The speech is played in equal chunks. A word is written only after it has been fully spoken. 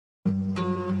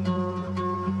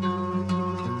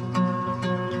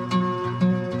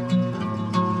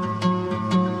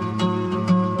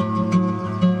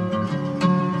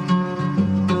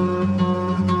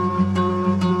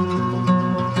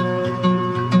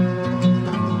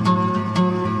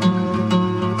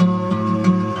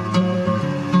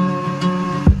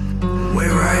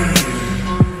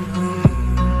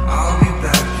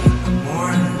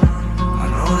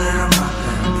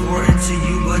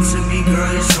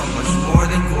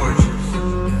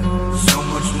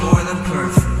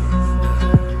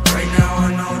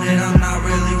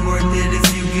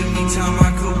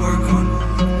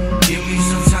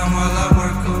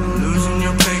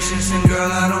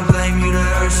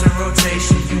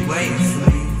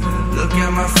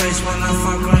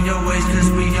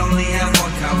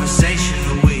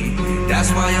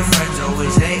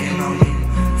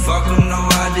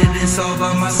all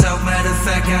by myself. Matter of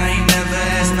fact, I ain't never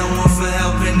asked no one for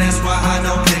help, and that's why I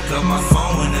don't pick up my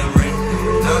phone when it ring.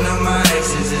 None of my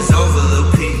exes is over Lil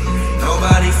P.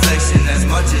 Nobody flexing as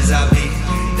much as I be.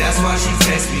 That's why she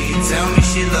text me and tell me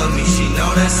she love me. She know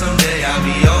that someday I'll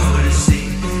be over the sea,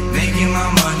 making my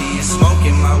money and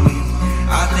smoking my weed.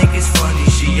 I think it's funny,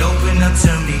 she opened up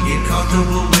to me, get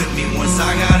comfortable with me once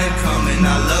I got it coming.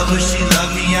 I love her, she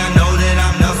love me, I know that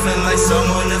I'm nothing like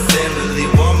someone the family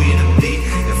want me to be.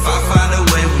 If I find a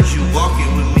way, would you walk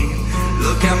it with me?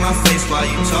 Look at my face while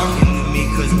you talking to me,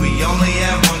 cause we only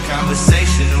have one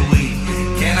conversation a week.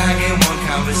 Can I get one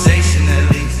conversation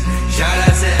at least? Shout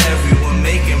out to everyone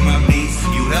making my beats.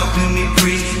 You helping me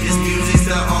preach, this music's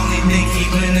the only thing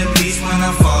keeping the peace when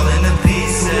I fall into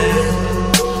pieces.